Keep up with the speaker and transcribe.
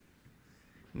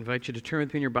I invite you to turn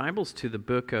with me in your Bibles to the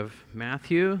book of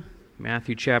Matthew,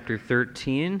 Matthew chapter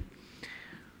 13,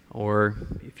 or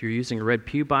if you're using a Red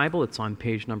Pew Bible, it's on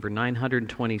page number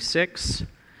 926.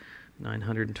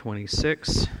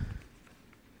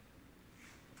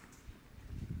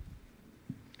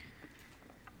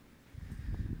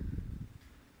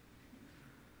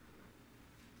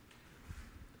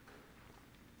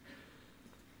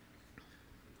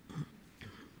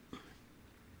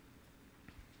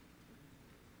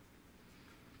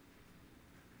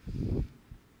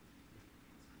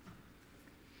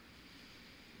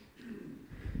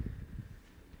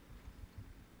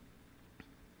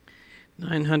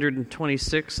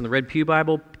 926. In the Red Pew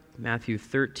Bible, Matthew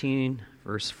 13,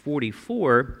 verse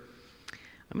 44.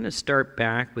 I'm going to start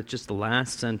back with just the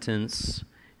last sentence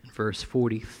in verse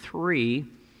 43,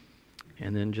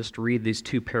 and then just read these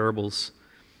two parables.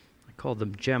 I call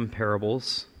them gem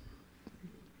parables.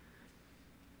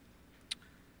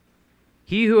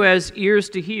 He who has ears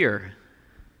to hear,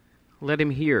 let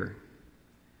him hear.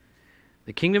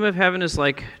 The kingdom of heaven is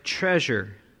like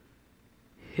treasure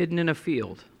hidden in a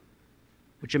field,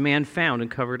 which a man found and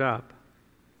covered up.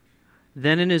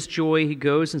 Then in his joy he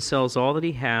goes and sells all that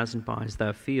he has and buys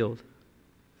that field.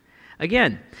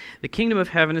 Again, the kingdom of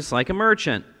heaven is like a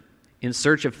merchant in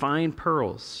search of fine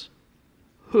pearls,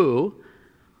 who,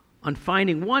 on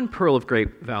finding one pearl of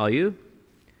great value,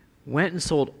 went and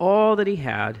sold all that he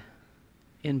had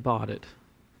and bought it.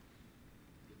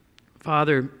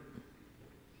 Father,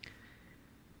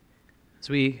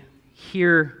 as we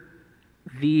hear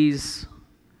these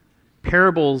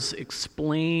parables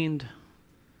explained,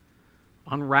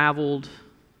 unraveled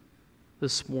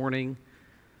this morning,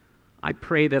 I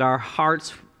pray that our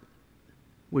hearts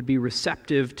would be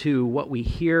receptive to what we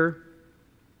hear,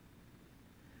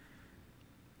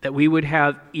 that we would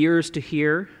have ears to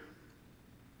hear.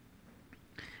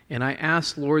 And I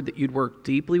ask, Lord, that you'd work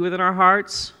deeply within our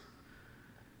hearts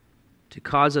to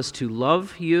cause us to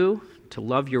love you, to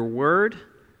love your word,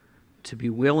 to be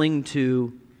willing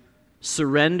to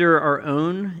surrender our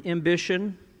own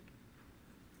ambition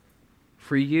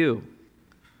for you,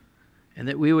 and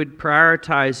that we would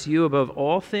prioritize you above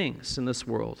all things in this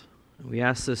world. And we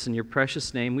ask this in your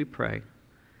precious name, we pray.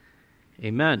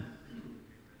 Amen.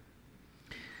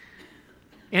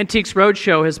 Antiques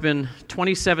Roadshow has been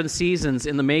 27 seasons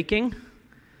in the making.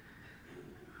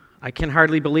 I can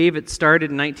hardly believe it started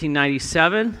in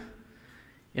 1997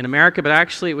 in America, but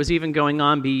actually it was even going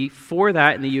on before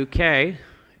that in the UK.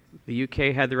 The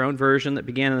UK had their own version that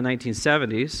began in the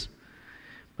 1970s.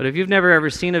 But if you've never ever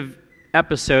seen an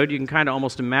episode, you can kind of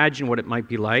almost imagine what it might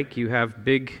be like. You have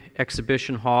big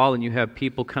exhibition hall, and you have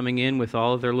people coming in with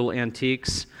all of their little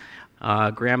antiques,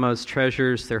 grandma's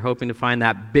treasures. They're hoping to find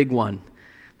that big one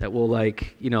that will,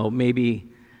 maybe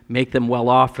make them well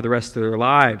off for the rest of their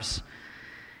lives.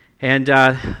 And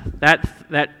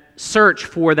that search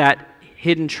for that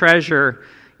hidden treasure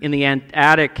in the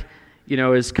attic,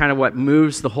 is kind of what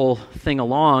moves the whole thing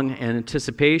along in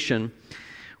anticipation.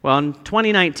 Well, in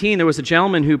 2019, there was a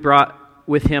gentleman who brought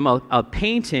with him a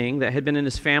painting that had been in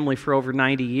his family for over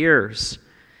 90 years.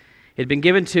 It had been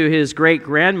given to his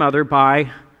great-grandmother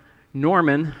by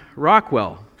Norman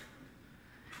Rockwell.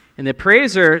 And the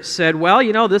appraiser said,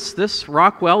 well, this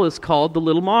Rockwell is called The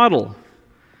Little Model.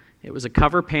 It was a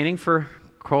cover painting for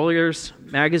Collier's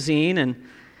magazine, and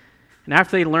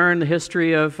after they learned the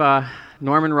history of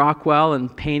Norman Rockwell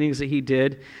and paintings that he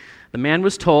did, the man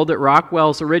was told that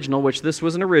Rockwell's original, which this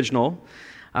was an original,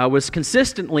 was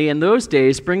consistently in those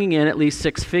days bringing in at least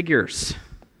six figures,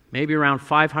 maybe around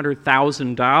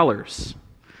 $500,000.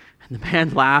 And the man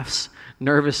laughs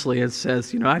nervously and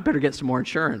says, I'd better get some more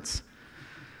insurance.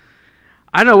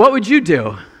 I don't know, what would you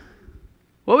do?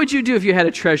 What would you do if you had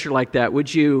a treasure like that?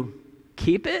 Would you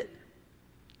keep it?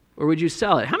 Or would you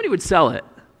sell it? How many would sell it?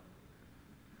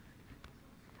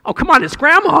 Oh, come on, it's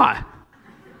Grandma.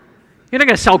 You're not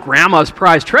going to sell Grandma's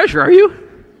prized treasure, are you?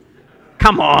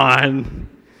 Come on.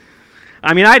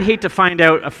 I mean, I'd hate to find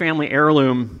out a family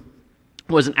heirloom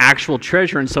was an actual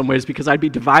treasure in some ways, because I'd be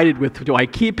divided with, do I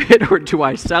keep it or do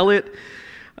I sell it?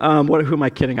 Who am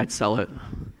I kidding? I'd sell it.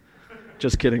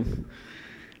 Just kidding.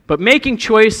 But making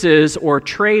choices or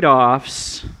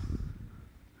trade-offs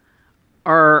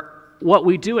are what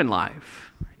we do in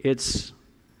life. It's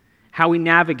how we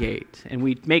navigate, and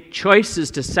we make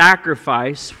choices to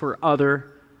sacrifice for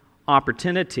other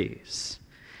opportunities.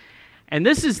 And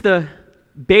this is the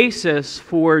basis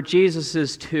for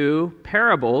Jesus' two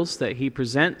parables that he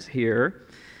presents here.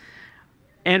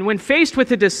 And when faced with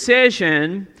a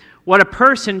decision, what a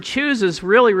person chooses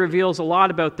really reveals a lot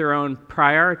about their own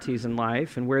priorities in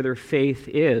life and where their faith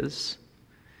is.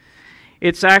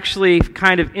 It's actually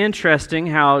kind of interesting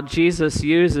how Jesus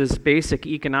uses basic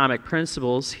economic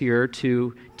principles here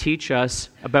to teach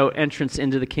us about entrance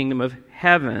into the kingdom of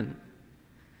heaven.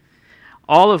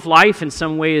 All of life in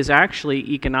some way is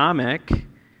actually economic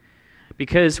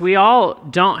because we all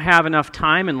don't have enough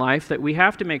time in life that we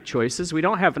have to make choices. We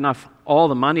don't have all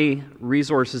the money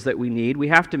resources that we need. We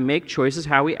have to make choices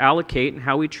how we allocate and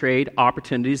how we trade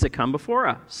opportunities that come before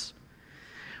us.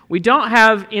 We don't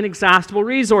have inexhaustible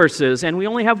resources, and we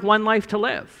only have one life to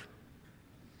live.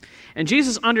 And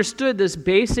Jesus understood this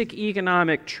basic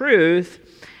economic truth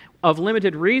of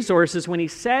limited resources when he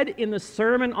said in the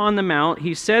Sermon on the Mount,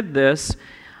 he said this,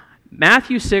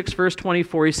 Matthew 6, verse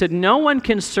 24, he said, "No one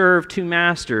can serve two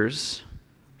masters,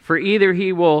 for either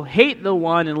he will hate the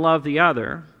one and love the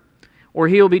other, or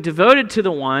he will be devoted to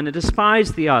the one and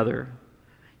despise the other.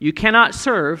 You cannot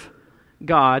serve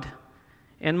God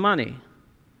and money."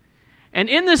 And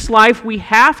in this life, we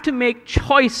have to make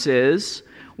choices.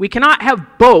 We cannot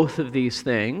have both of these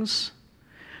things.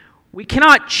 We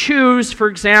cannot choose, for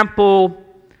example,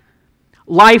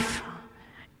 life.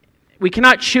 We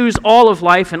cannot choose all of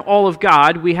life and all of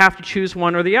God. We have to choose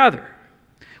one or the other.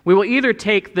 We will either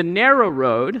take the narrow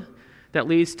road that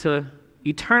leads to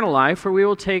eternal life, or we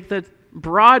will take the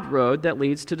broad road that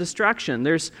leads to destruction.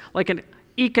 There's like an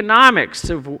economics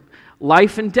of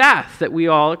life and death that we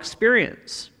all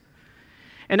experience.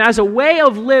 And as a way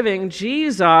of living,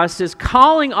 Jesus is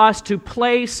calling us to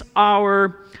place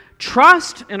our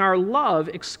trust and our love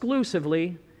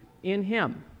exclusively in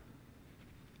Him.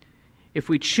 If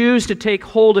we choose to take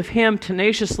hold of Him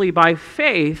tenaciously by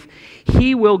faith,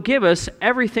 He will give us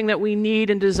everything that we need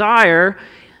and desire.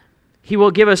 He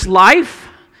will give us life,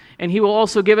 and He will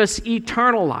also give us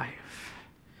eternal life.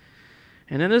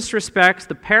 And in this respect,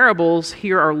 the parables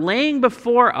here are laying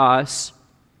before us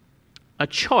a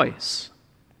choice.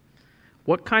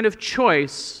 What kind of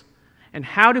choice and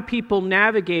how do people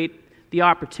navigate the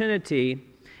opportunity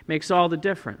makes all the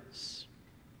difference.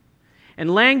 And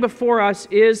laying before us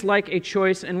is like a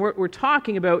choice, and what we're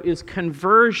talking about is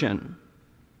conversion.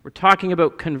 We're talking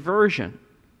about conversion,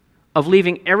 of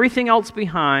leaving everything else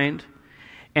behind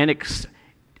and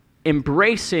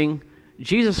embracing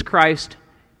Jesus Christ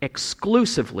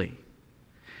exclusively.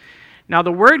 Now,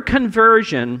 the word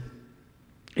conversion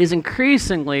is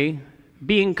increasingly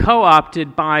being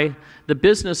co-opted by the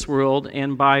business world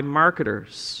and by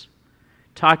marketers,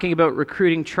 talking about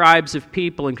recruiting tribes of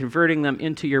people and converting them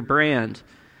into your brand.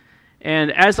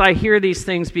 And as I hear these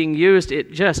things being used,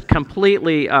 it just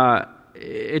completely,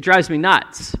 it drives me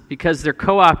nuts, because they're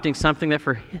co-opting something that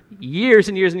for years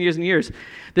and years and years and years,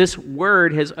 this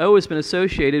word has always been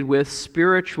associated with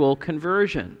spiritual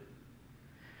conversion.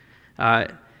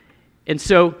 And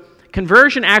so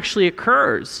conversion actually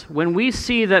occurs when we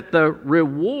see that the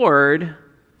reward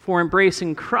for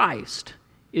embracing Christ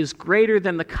is greater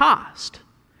than the cost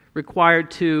required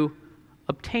to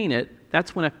obtain it.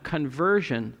 That's when a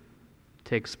conversion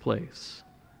takes place.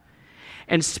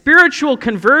 And spiritual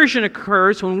conversion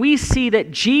occurs when we see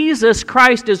that Jesus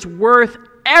Christ is worth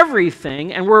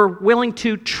everything, and we're willing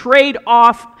to trade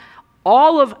off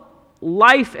all of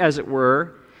life, as it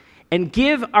were, and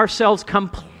give ourselves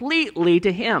completely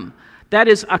to Him. That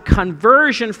is a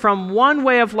conversion from one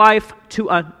way of life to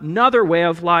another way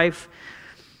of life.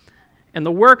 And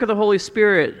the work of the Holy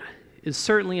Spirit is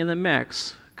certainly in the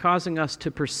mix, causing us to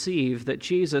perceive that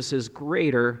Jesus is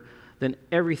greater than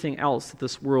everything else that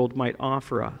this world might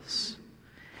offer us.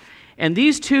 And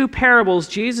these two parables,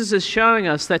 Jesus is showing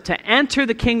us that to enter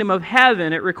the kingdom of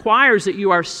heaven, it requires that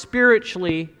you are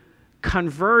spiritually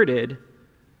converted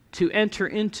to enter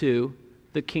into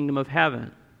the kingdom of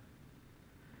heaven.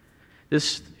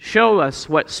 This shows us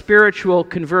what spiritual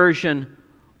conversion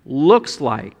looks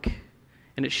like.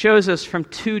 And it shows us from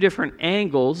two different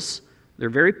angles. They're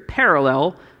very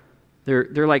parallel. They're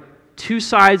like two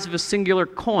sides of a singular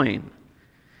coin.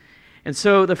 And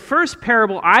so the first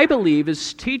parable, I believe,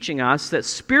 is teaching us that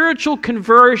spiritual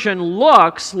conversion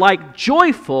looks like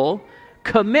joyful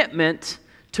commitment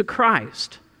to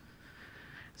Christ.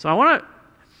 So I want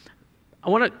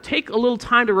to take a little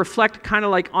time to reflect kind of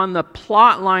like on the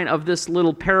plot line of this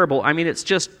little parable. I mean, it's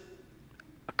just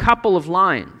a couple of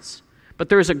lines. But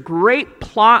there's a great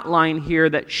plot line here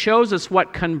that shows us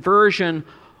what conversion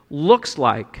looks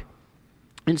like.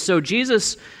 And so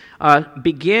Jesus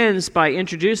begins by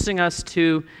introducing us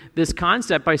to this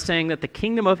concept by saying that the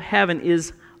kingdom of heaven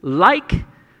is like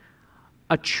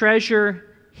a treasure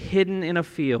hidden in a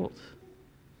field.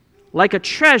 Like a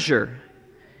treasure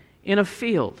in a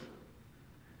field.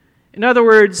 In other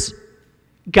words,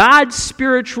 God's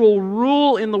spiritual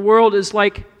rule in the world is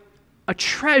like a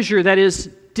treasure that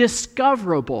is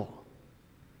discoverable.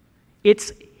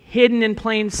 It's hidden in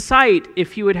plain sight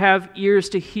if you would have ears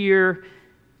to hear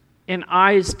and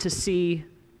eyes to see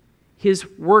his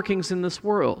workings in this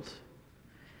world.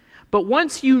 But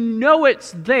once you know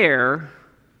it's there,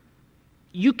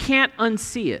 you can't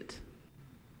unsee it.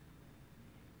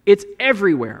 It's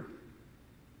everywhere.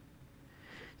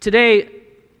 Today,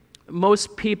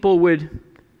 most people would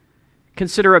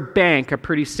consider a bank a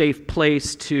pretty safe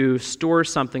place to store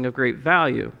something of great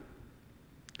value.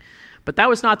 But that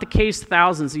was not the case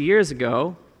thousands of years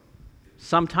ago.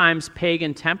 Sometimes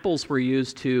pagan temples were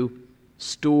used to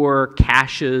store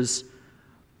caches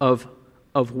of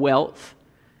wealth.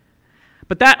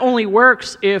 But that only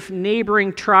works if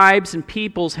neighboring tribes and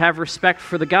peoples have respect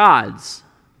for the gods.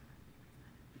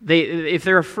 If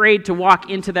they're afraid to walk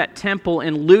into that temple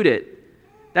and loot it,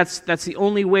 that's the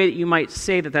only way that you might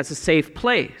say that that's a safe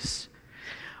place.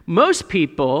 Most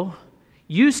people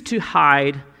used to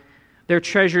hide their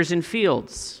treasures in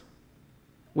fields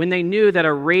when they knew that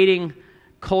a raiding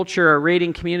culture, a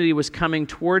raiding community was coming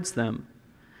towards them.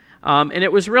 And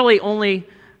it was really only,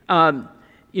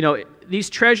 these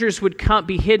treasures would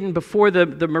be hidden before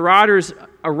the marauders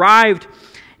arrived.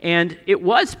 And it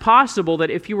was possible that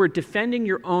if you were defending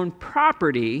your own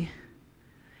property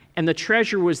and the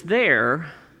treasure was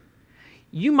there,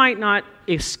 you might not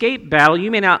escape battle.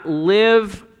 You may not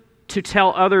live to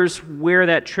tell others where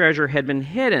that treasure had been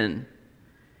hidden.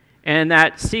 And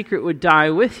that secret would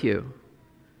die with you.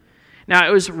 Now,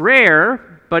 it was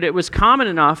rare, but it was common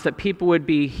enough that people would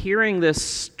be hearing this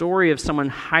story of someone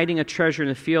hiding a treasure in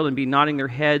the field and be nodding their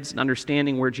heads and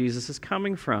understanding where Jesus is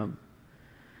coming from.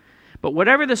 But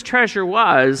whatever this treasure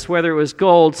was, whether it was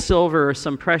gold, silver, or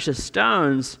some precious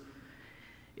stones,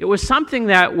 it was something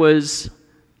that was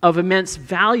of immense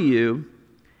value,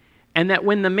 and that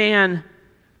when the man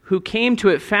who came to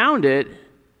it found it,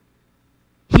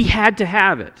 he had to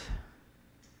have it.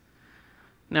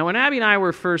 Now, when Abby and I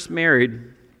were first married,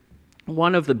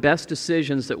 one of the best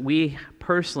decisions that we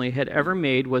personally had ever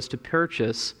made was to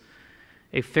purchase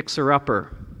a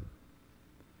fixer-upper.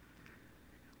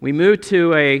 We moved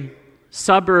to a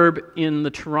suburb in the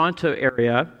Toronto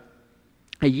area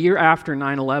a year after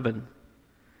 9/11.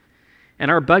 And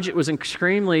our budget was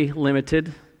extremely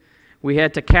limited. We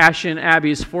had to cash in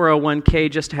Abby's 401k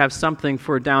just to have something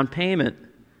for a down payment.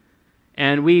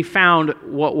 And we found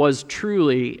what was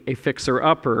truly a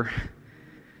fixer-upper.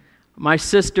 My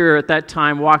sister at that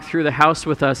time walked through the house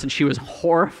with us, and she was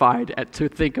horrified to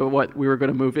think of what we were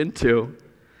going to move into.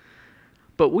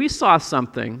 But we saw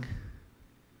something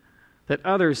that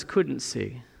others couldn't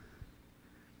see,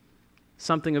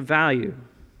 something of value,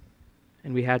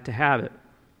 and we had to have it.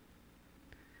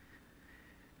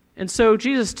 And so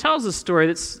Jesus tells a story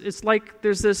it's like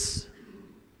there's this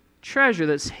treasure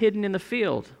that's hidden in the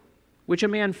field, which a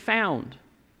man found.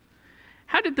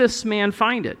 How did this man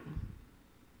find it?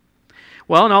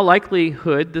 Well, in all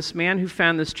likelihood, this man who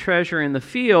found this treasure in the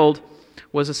field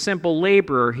was a simple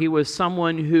laborer. He was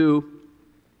someone who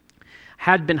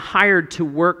had been hired to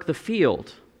work the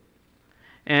field.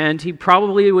 And he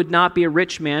probably would not be a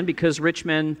rich man because rich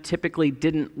men typically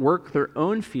didn't work their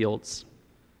own fields.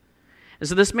 And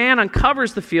so this man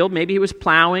uncovers the field. Maybe he was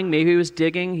plowing, maybe he was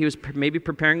digging, he was maybe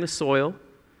preparing the soil,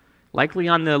 likely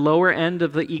on the lower end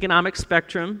of the economic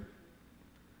spectrum.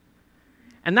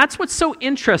 And that's what's so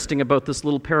interesting about this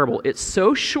little parable. It's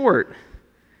so short,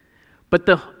 but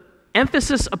the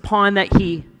emphasis upon that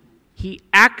he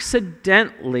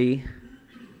accidentally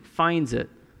finds it.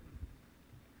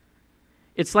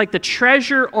 It's like the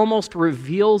treasure almost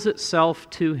reveals itself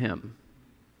to him.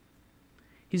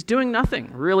 He's doing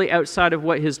nothing really outside of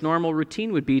what his normal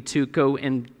routine would be to go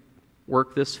and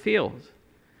work this field.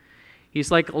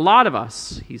 He's like a lot of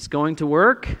us. He's going to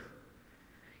work.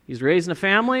 He's raising a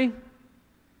family.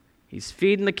 He's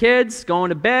feeding the kids, going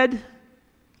to bed.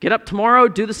 Get up tomorrow,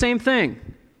 do the same thing.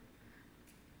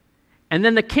 And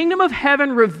then the kingdom of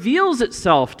heaven reveals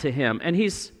itself to him, and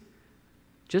he's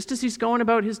just as he's going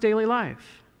about his daily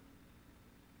life.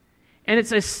 And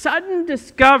it's a sudden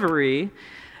discovery,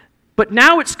 but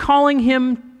now it's calling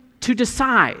him to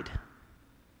decide.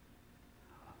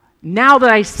 Now that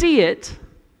I see it,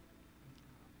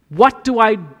 what do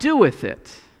I do with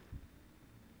it?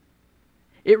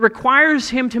 It requires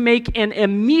him to make an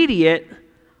immediate,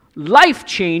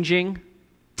 life-changing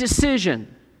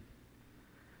decision.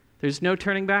 There's no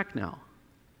turning back now.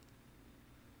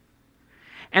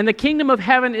 And the kingdom of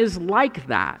heaven is like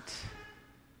that.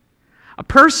 A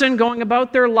person going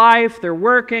about their life, they're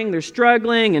working, they're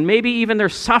struggling, and maybe even they're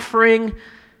suffering.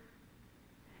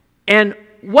 And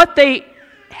what they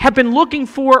have been looking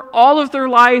for all of their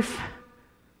life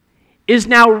is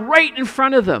now right in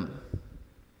front of them.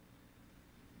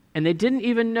 And And they didn't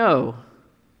even know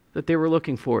that they were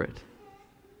looking for it.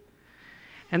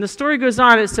 And the story goes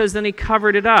on, it says, then he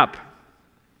covered it up.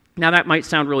 Now that might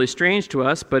sound really strange to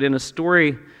us, but in a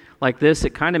story like this,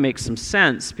 it kind of makes some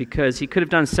sense, because he could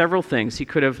have done several things. He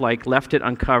could have left it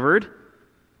uncovered,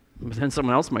 but then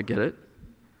someone else might get it.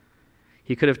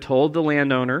 He could have told the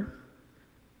landowner.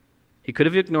 He could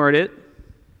have ignored it.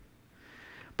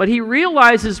 But he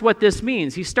realizes what this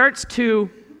means. He starts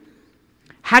to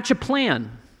hatch a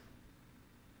plan.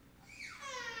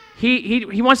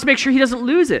 He wants to make sure he doesn't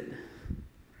lose it.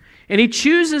 And he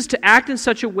chooses to act in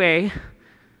such a way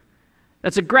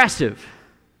that's aggressive.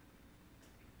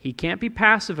 He can't be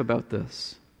passive about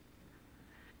this.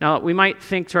 Now, we might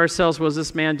think to ourselves, was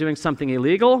this man doing something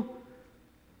illegal?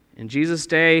 In Jesus'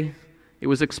 day, it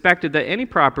was expected that any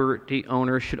property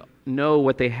owner should know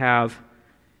what they have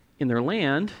in their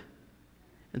land.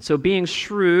 And so being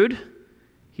shrewd,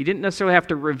 he didn't necessarily have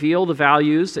to reveal the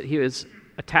values that he was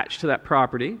attached to that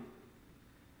property.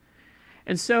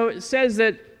 And so it says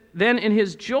that then in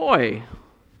his joy,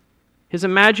 his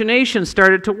imagination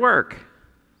started to work.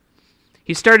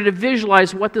 He started to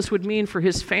visualize what this would mean for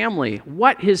his family,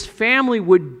 what his family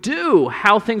would do,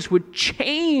 how things would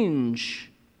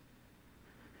change.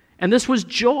 And this was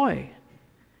joy.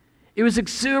 It was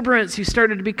exuberance. He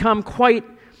started to become quite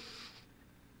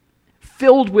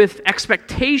filled with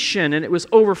expectation, and it was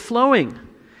overflowing.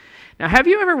 Now, have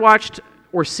you ever watched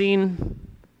or seen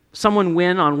someone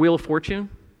win on Wheel of Fortune?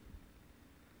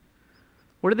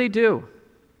 What do?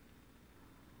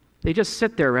 They just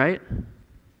sit there, right?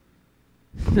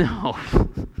 No.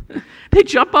 They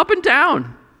jump up and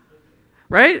down,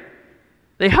 right?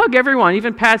 They hug everyone,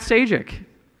 even Pat Sajak.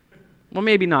 Well,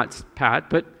 maybe not Pat,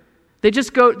 but they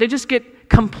just get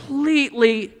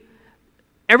completely,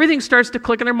 everything starts to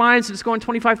click in their minds, and it's going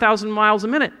 25,000 miles a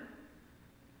minute.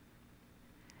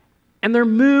 And they're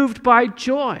moved by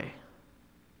joy.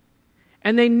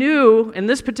 And they knew, and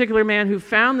this particular man who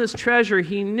found this treasure,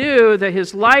 he knew that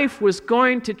his life was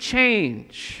going to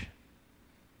change.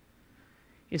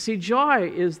 You see,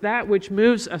 joy is that which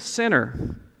moves a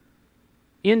sinner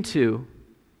into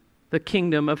the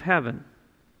kingdom of heaven.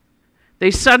 They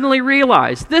suddenly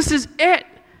realize, this is it.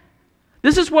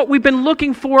 This is what we've been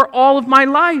looking for all of my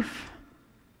life.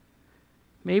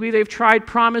 Maybe they've tried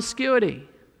promiscuity.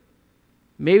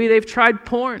 Maybe they've tried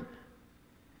porn.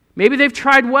 Maybe they've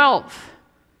tried wealth.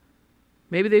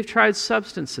 Maybe they've tried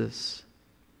substances.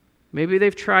 Maybe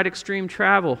they've tried extreme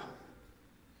travel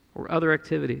or other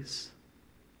activities.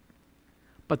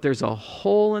 But there's a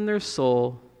hole in their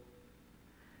soul,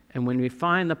 and when we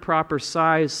find the proper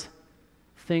size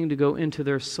thing to go into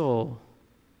their soul,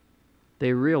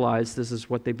 they realize this is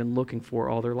what they've been looking for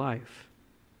all their life.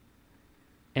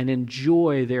 And in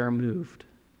joy they are moved.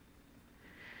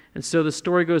 And so the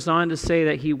story goes on to say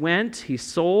that he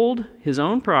sold his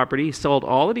own property, he sold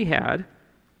all that he had,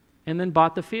 and then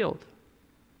bought the field.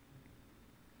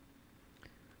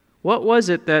 What was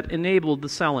it that enabled the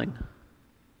selling?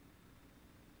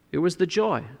 It was the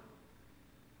joy.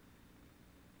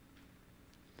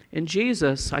 And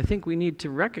Jesus, I think we need to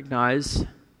recognize,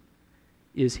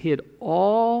 is hid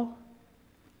all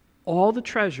the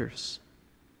treasures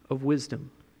of wisdom,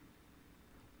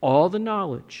 all the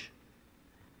knowledge,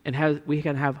 and we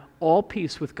can have all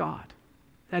peace with God.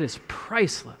 That is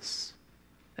priceless.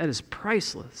 That is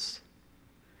priceless.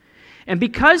 And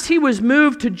because he was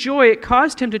moved to joy, it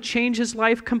caused him to change his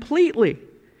life completely.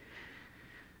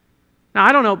 Now,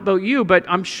 I don't know about you, but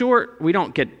I'm sure we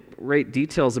don't get great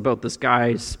details about this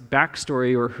guy's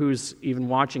backstory or who's even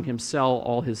watching him sell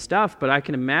all his stuff, but I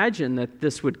can imagine that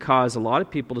this would cause a lot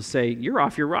of people to say, you're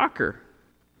off your rocker.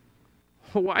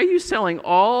 Why are you selling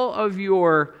all of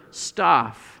your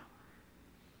stuff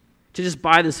to just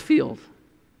buy this field?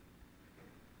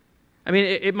 I mean,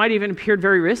 it might even appear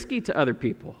very risky to other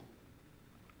people.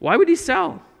 Why would he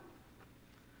sell?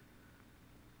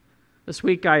 This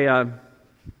week I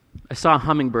saw a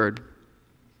hummingbird.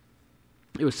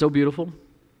 It was so beautiful.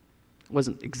 It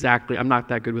wasn't exactly, I'm not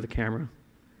that good with a camera.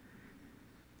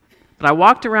 But I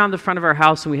walked around the front of our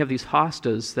house, and we have these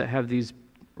hostas that have these,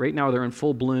 right now they're in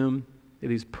full bloom. They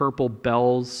have these purple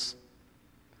bells,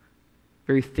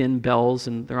 very thin bells,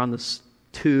 and they're on this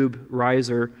tube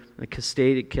riser, the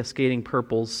cascading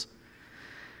purples.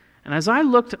 And as I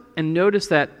looked and noticed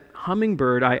that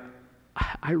hummingbird, I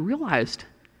realized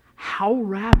how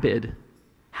rapid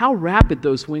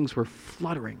those wings were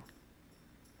fluttering.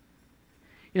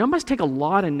 You know, it must take a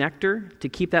lot of nectar to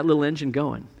keep that little engine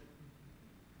going.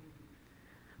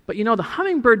 But you know, the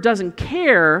hummingbird doesn't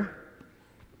care.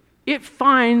 It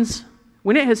finds,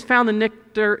 when it has found the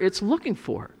nectar it's looking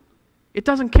for, it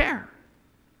doesn't care.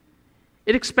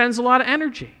 It expends a lot of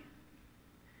energy.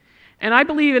 And I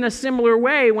believe in a similar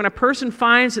way, when a person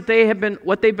finds that they have been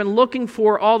what they've been looking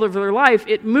for all of their life,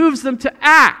 it moves them to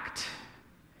act.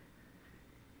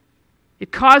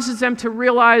 It causes them to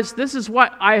realize, this is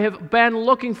what I have been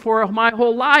looking for my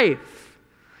whole life.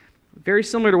 Very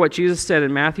similar to what Jesus said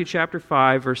in Matthew chapter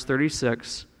 5, verse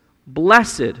 36.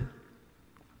 Blessed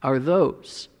are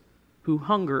those who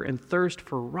hunger and thirst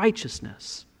for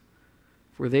righteousness,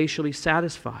 for they shall be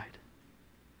satisfied.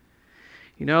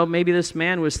 Maybe this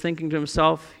man was thinking to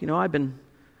himself, I've been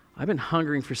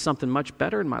hungering for something much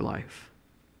better in my life.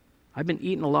 I've been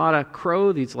eating a lot of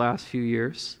crow these last few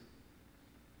years.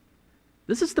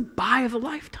 This is the buy of a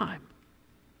lifetime.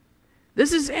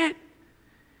 This is it.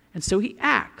 And so he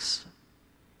acts,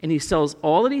 and he sells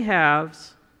all that he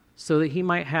has so that he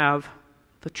might have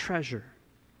the treasure.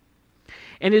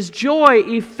 And his joy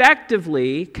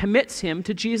effectively commits him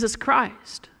to Jesus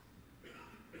Christ.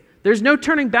 There's no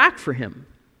turning back for him.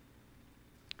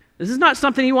 This is not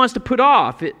something he wants to put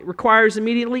off. It requires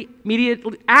immediate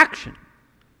action.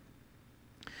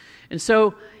 And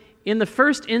so, in the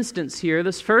first instance here,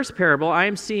 this first parable, I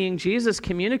am seeing Jesus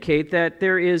communicate that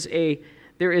there is a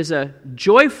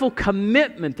joyful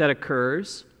commitment that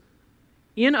occurs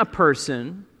in a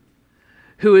person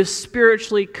who is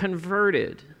spiritually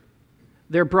converted.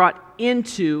 They're brought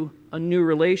into a new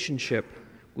relationship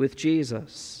with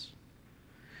Jesus.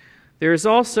 There is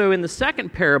also in the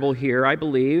second parable here, I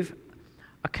believe,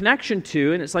 a connection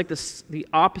to, and it's like the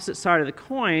opposite side of the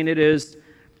coin, it is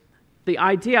the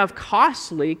idea of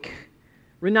costly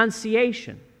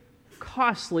renunciation.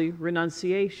 Costly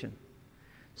renunciation.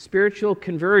 Spiritual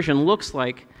conversion looks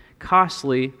like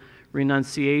costly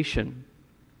renunciation.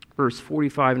 Verse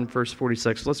 45 and verse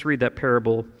 46. Let's read that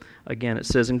parable again. It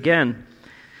says, again,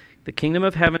 the kingdom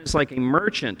of heaven is like a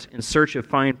merchant in search of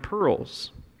fine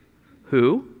pearls,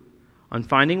 who, on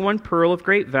finding one pearl of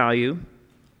great value,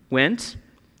 went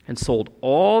and sold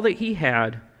all that he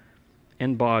had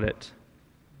and bought it.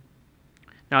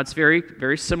 Now, it's very,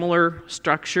 very similar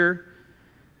structure,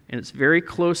 and it's very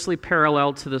closely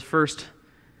parallel to the first,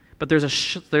 but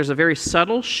there's a very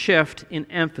subtle shift in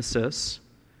emphasis.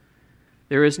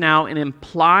 There is now an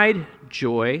implied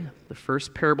joy. The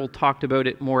first parable talked about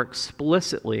it more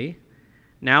explicitly.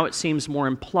 Now it seems more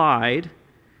implied.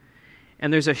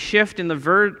 And there's a shift in the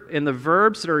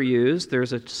verbs that are used.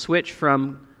 There's a switch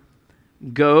from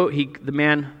go. The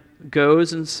man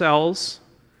goes and sells,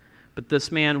 but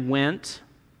this man went,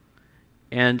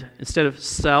 and instead of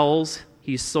sells,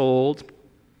 he sold.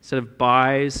 Instead of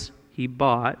buys, he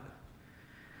bought.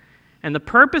 And the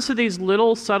purpose of these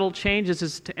little subtle changes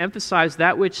is to emphasize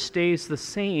that which stays the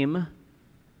same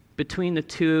between the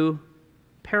two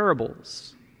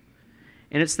parables.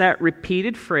 And it's that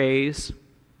repeated phrase,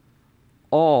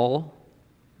 all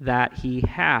that he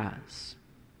has.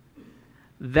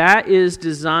 That is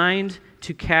designed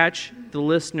to catch the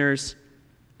listener's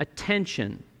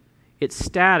attention. It's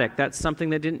static. That's something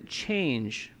that didn't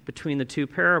change between the two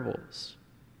parables.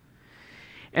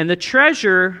 And the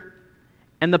treasure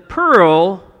and the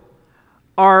pearl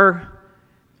are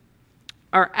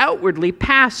outwardly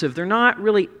passive. They're not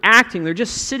really acting. They're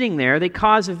just sitting there. They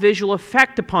cause a visual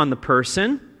effect upon the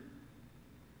person.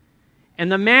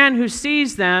 And the man who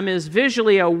sees them is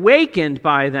visually awakened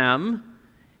by them,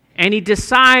 and he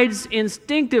decides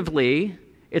instinctively,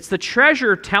 it's the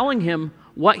treasure telling him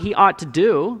what he ought to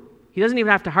do. He doesn't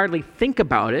even have to hardly think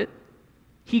about it.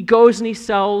 He goes and he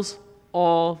sells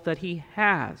all that he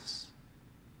has.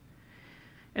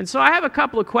 And so I have a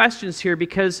couple of questions here,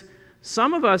 because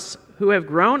some of us who have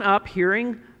grown up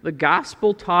hearing the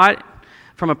gospel taught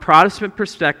from a Protestant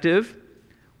perspective,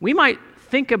 we might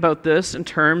think about this in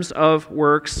terms of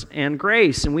works and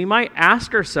grace. And we might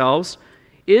ask ourselves,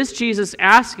 is Jesus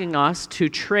asking us to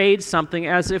trade something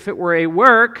as if it were a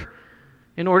work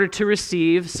in order to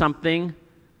receive something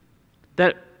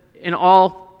that in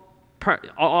all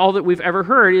that we've ever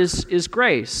heard is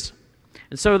grace?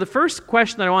 And so the first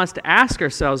question that I want us to ask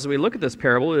ourselves as we look at this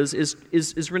parable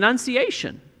is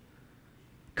renunciation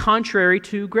contrary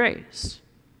to grace?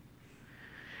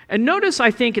 And notice,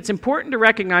 I think it's important to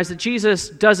recognize that Jesus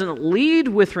doesn't lead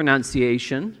with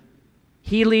renunciation.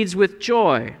 He leads with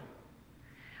joy.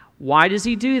 Why does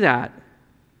he do that?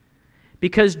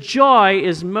 Because joy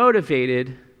is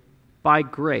motivated by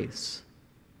grace.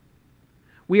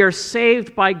 We are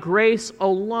saved by grace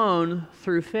alone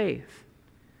through faith.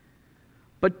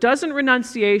 But doesn't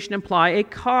renunciation imply a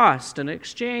cost, an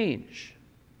exchange?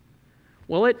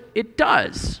 Well, it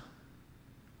does.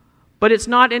 But it's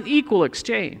not an equal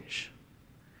exchange.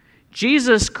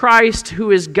 Jesus Christ,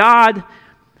 who is God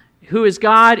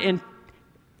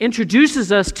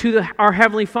introduces us to our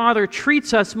Heavenly Father,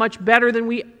 treats us much better than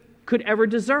we could ever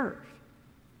deserve.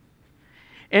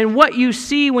 And what you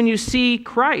see when you see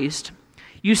Christ,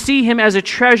 you see Him as a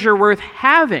treasure worth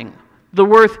having, the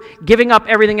worth giving up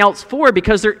everything else for,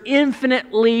 because they're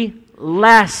infinitely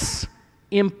less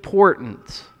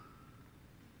important.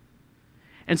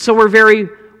 And so we're very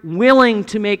willing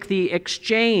to make the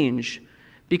exchange,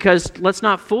 because let's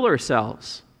not fool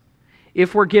ourselves.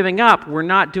 If we're giving up, we're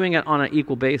not doing it on an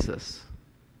equal basis.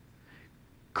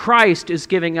 Christ is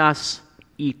giving us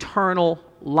eternal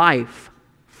life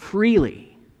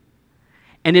freely.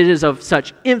 And it is of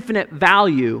such infinite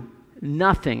value,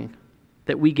 nothing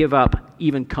that we give up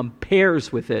even compares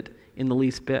with it in the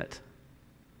least bit.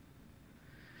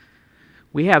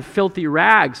 We have filthy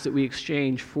rags that we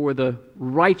exchange for the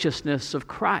righteousness of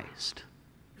Christ.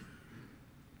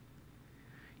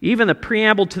 Even the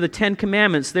preamble to the Ten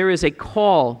Commandments, there is a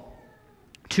call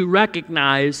to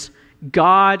recognize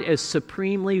God as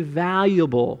supremely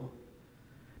valuable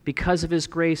because of His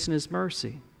grace and His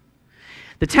mercy.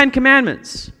 The Ten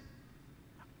Commandments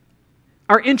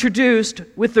are introduced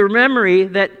with the memory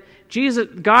that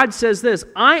God says this,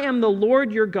 I am the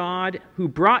Lord your God who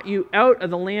brought you out of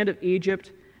the land of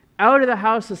Egypt, out of the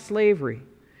house of slavery.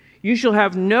 You shall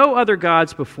have no other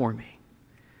gods before me.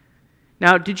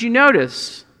 Now, did you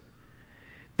notice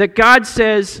that God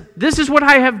says, this is what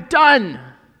I have done.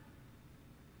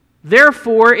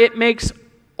 Therefore, it makes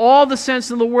all the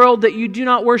sense in the world that you do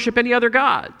not worship any other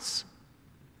gods.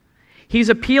 He's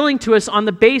appealing to us on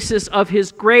the basis of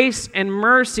His grace and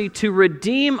mercy to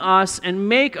redeem us and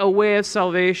make a way of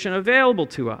salvation available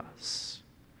to us.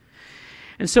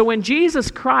 And so when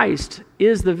Jesus Christ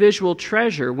is the visual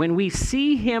treasure, when we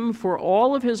see Him for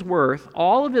all of His worth,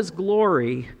 all of His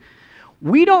glory,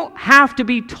 we don't have to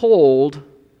be told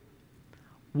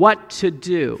what to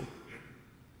do.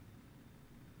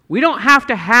 We don't have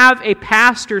to have a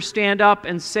pastor stand up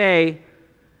and say,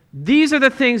 these are the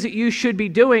things that you should be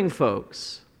doing,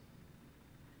 folks.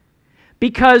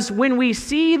 Because when we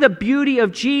see the beauty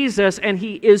of Jesus and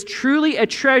He is truly a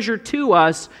treasure to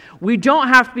us, we don't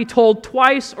have to be told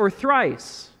twice or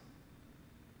thrice.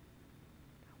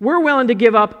 We're willing to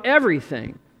give up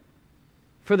everything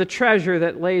for the treasure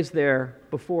that lays there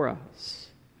before us.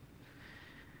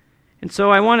 And so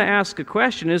I want to ask a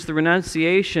question, is the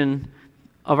renunciation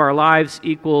of our lives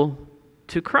equal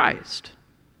to Christ?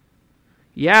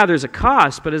 Yeah, there's a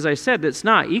cost, but as I said, it's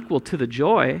not equal to the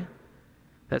joy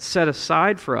that's set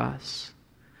aside for us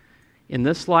in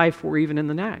this life or even in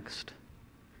the next.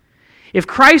 If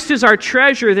Christ is our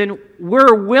treasure, then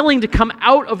we're willing to come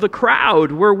out of the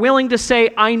crowd. We're willing to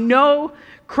say, I know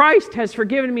Christ has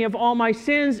forgiven me of all my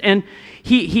sins, and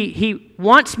He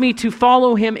wants me to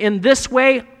follow Him in this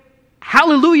way.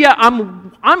 Hallelujah,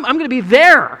 I'm going to be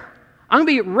there. I'm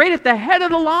going to be right at the head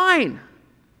of the line.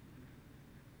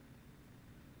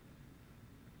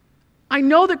 I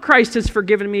know that Christ has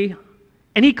forgiven me,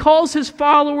 and He calls His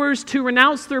followers to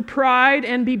renounce their pride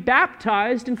and be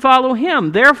baptized and follow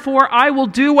Him. Therefore, I will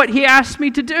do what He asked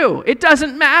me to do. It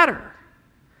doesn't matter.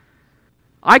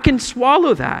 I can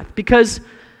swallow that because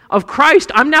of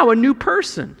Christ. I'm now a new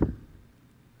person.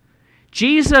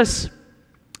 Jesus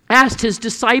asked His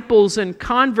disciples and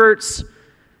converts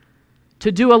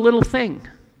to do a little thing.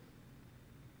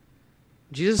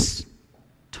 Jesus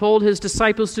told His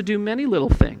disciples to do many little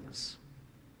things.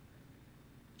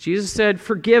 Jesus said,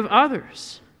 forgive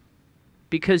others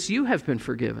because you have been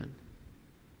forgiven.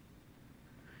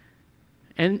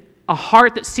 And a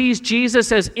heart that sees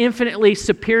Jesus as infinitely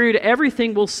superior to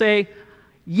everything will say,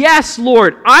 yes,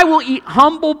 Lord, I will eat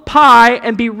humble pie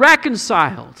and be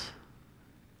reconciled.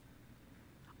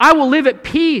 I will live at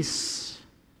peace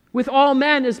with all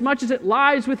men as much as it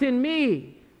lies within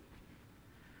me.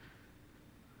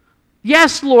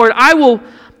 Yes, Lord, I will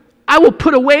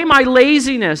put away my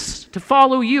laziness to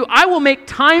follow you. I will make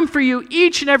time for you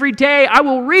each and every day. I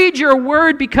will read your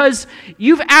word because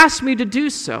you've asked me to do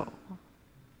so.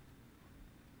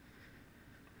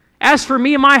 As for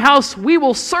me and my house, we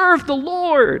will serve the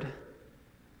Lord.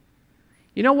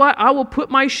 You know what? I will put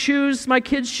my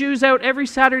kids' shoes out every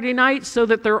Saturday night so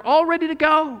that they're all ready to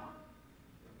go.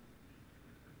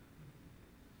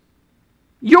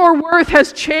 Your worth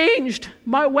has changed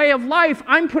my way of life.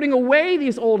 I'm putting away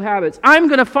these old habits. I'm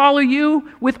going to follow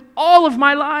you with all of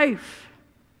my life.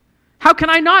 How can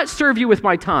I not serve you with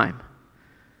my time?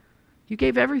 You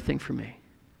gave everything for me.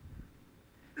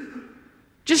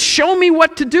 Just show me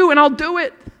what to do and I'll do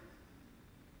it.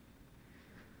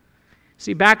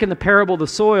 See, back in the parable of the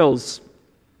soils,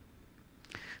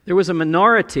 there was a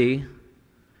minority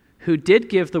who did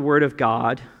give the word of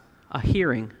God a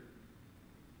hearing.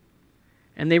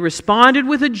 And they responded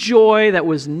with a joy that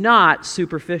was not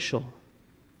superficial.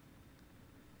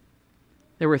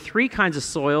 There were 3 kinds of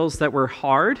soils that were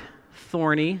hard,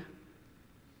 thorny,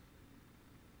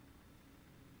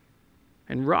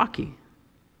 and rocky.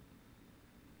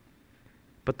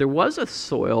 But there was a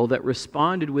soil that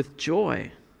responded with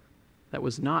joy that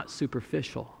was not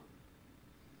superficial.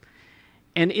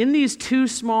 And in these 2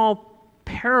 small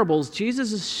parables,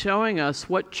 Jesus is showing us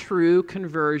what true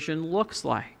conversion looks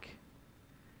like.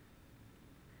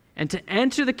 And to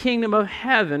enter the kingdom of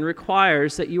heaven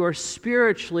requires that you are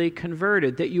spiritually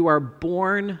converted, that you are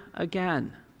born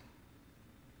again.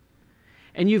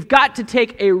 And you've got to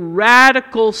take a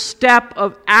radical step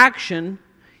of action.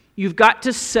 You've got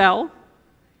to sell.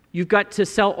 You've got to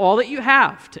sell all that you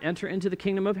have to enter into the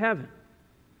kingdom of heaven.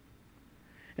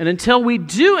 And until we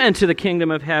do enter the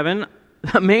kingdom of heaven,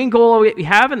 the main goal we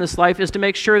have in this life is to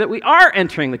make sure that we are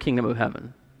entering the kingdom of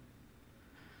heaven.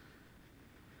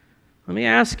 Let me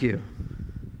ask you,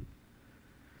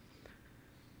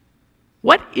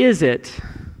 what is it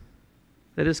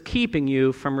that is keeping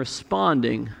you from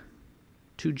responding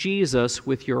to Jesus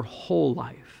with your whole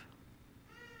life?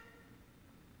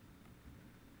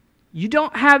 You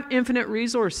don't have infinite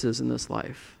resources in this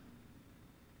life.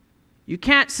 You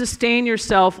can't sustain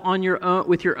yourself on your own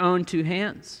with your own 2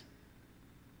 hands.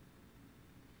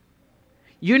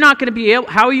 You're not going to be able,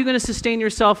 how are you going to sustain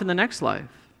yourself in the next life?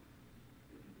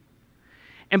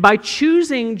 And by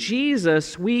choosing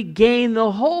Jesus, we gain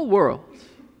the whole world.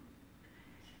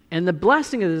 And the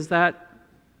blessing is that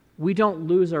we don't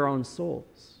lose our own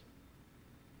souls.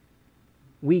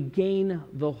 We gain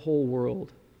the whole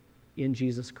world in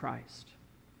Jesus Christ.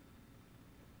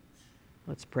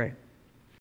 Let's pray.